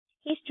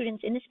Hey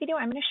students, in this video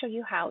I'm going to show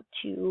you how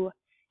to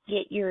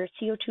get your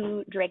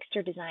CO2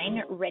 dragster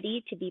design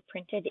ready to be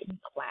printed in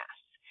class.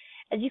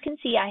 As you can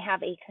see, I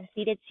have a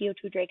completed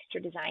CO2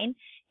 dragster design.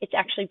 It's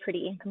actually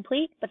pretty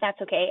incomplete, but that's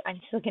okay. I'm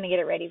still going to get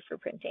it ready for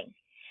printing.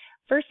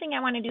 First thing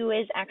I want to do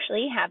is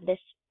actually have this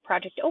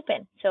project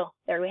open. So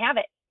there we have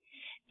it.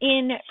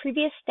 In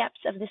previous steps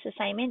of this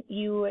assignment,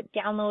 you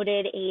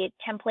downloaded a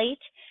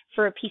template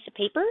for a piece of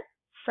paper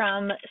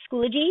from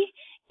Schoology,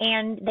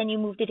 and then you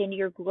moved it into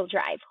your Google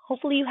Drive.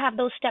 Hopefully you have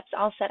those steps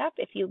all set up.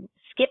 If you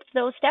skipped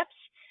those steps,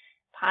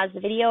 pause the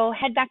video,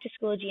 head back to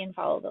Schoology and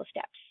follow those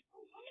steps.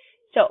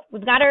 So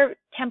we've got our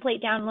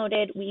template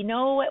downloaded. We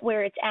know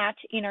where it's at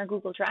in our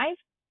Google Drive,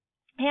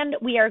 and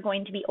we are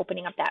going to be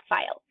opening up that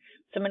file.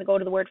 So I'm going to go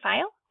to the word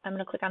file. I'm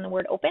going to click on the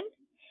word open,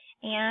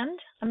 and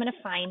I'm going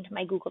to find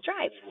my Google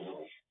Drive.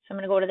 So I'm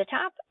going to go to the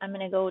top. I'm going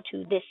to go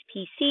to this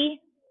PC.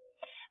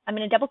 I'm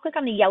going to double click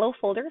on the yellow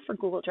folder for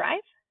Google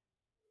Drive.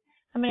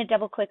 I'm going to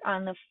double click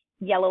on the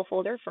yellow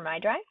folder for my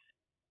drive.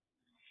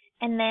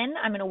 And then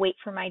I'm going to wait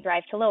for my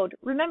drive to load.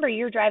 Remember,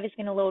 your drive is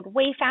going to load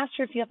way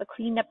faster if you have a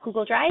cleaned up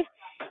Google Drive.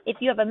 If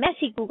you have a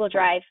messy Google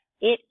Drive,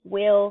 it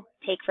will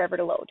take forever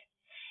to load.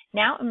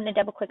 Now I'm going to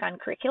double click on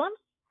curriculum.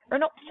 Or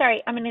no,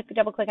 sorry, I'm going to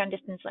double click on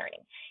distance learning.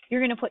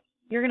 You're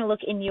going to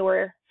look in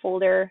your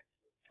folder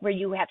where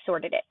you have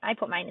sorted it. I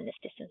put mine in this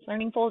distance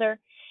learning folder,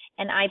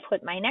 and I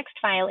put my next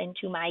file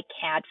into my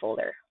CAD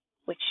folder,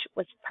 which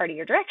was part of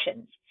your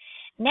directions.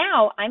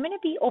 Now I'm going to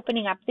be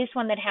opening up this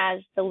one that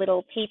has the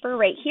little paper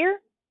right here,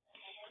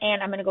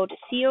 and I'm going to go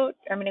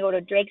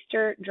to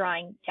Dragster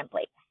Drawing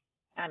Template.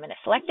 I'm going to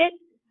select it,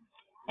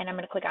 and I'm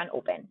going to click on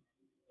Open.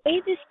 The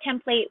way this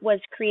template was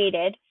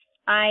created,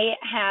 I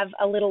have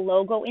a little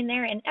logo in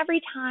there, and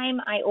every time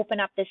I open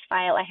up this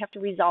file, I have to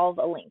resolve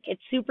a link.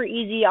 It's super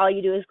easy. All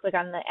you do is click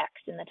on the X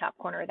in the top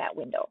corner of that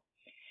window.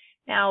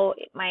 Now,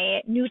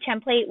 my new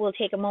template will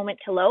take a moment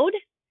to load,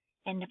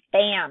 and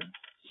bam,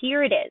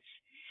 here it is.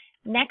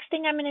 Next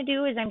thing I'm going to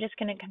do is I'm just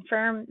going to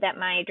confirm that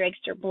my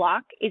dragster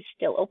block is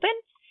still open,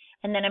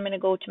 and then I'm going to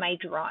go to my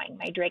drawing,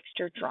 my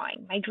dragster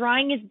drawing. My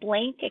drawing is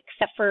blank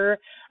except for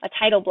a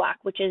title block,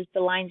 which is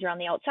the lines around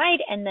the outside,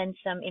 and then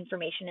some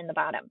information in the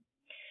bottom.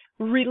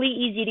 Really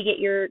easy to get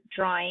your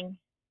drawing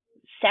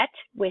set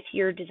with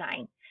your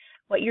design.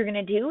 What you're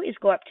going to do is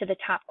go up to the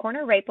top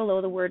corner right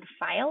below the word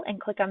File and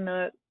click on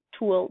the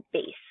tool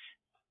Base.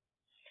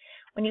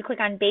 When you click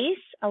on Base,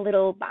 a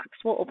little box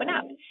will open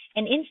up,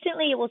 and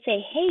instantly it will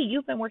say, hey,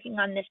 you've been working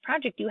on this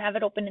project. Do you have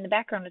it open in the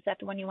background? Is that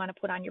the one you want to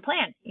put on your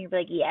plan? And you'll be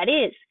like, yeah, it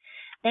is.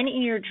 Then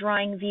in your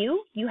drawing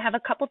view, you have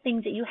a couple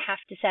things that you have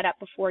to set up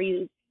before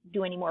you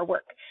do any more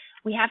work.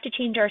 We have to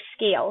change our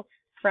scale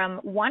from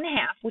 1/2,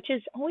 which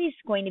is always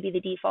going to be the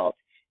default,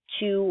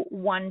 to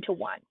 1:1.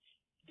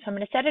 So I'm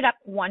going to set it up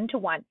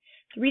 1:1.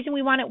 The reason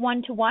we want it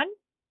 1:1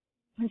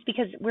 is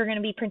because we're going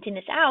to be printing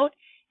this out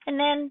and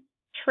then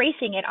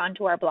tracing it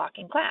onto our block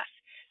in class.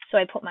 So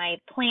I put my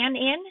plan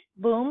in,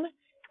 boom,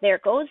 there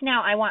it goes.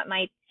 Now I want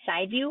my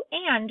side view,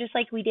 and just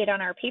like we did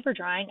on our paper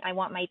drawing, I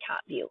want my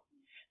top view.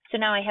 So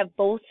now I have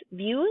both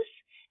views.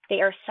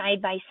 They are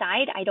side by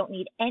side. I don't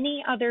need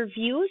any other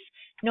views.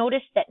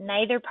 Notice that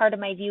neither part of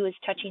my view is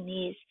touching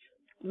these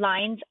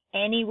lines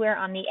anywhere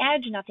on the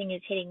edge. Nothing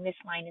is hitting this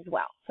line as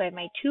well. So I have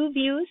my two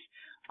views.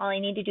 All I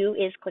need to do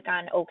is click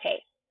on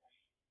OK.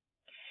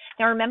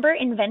 Now remember,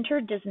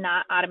 Inventor does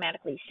not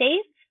automatically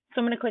save. So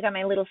I'm going to click on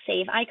my little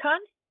save icon,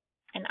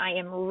 and I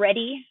am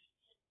ready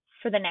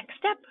for the next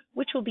step,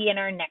 which will be in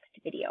our next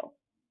video.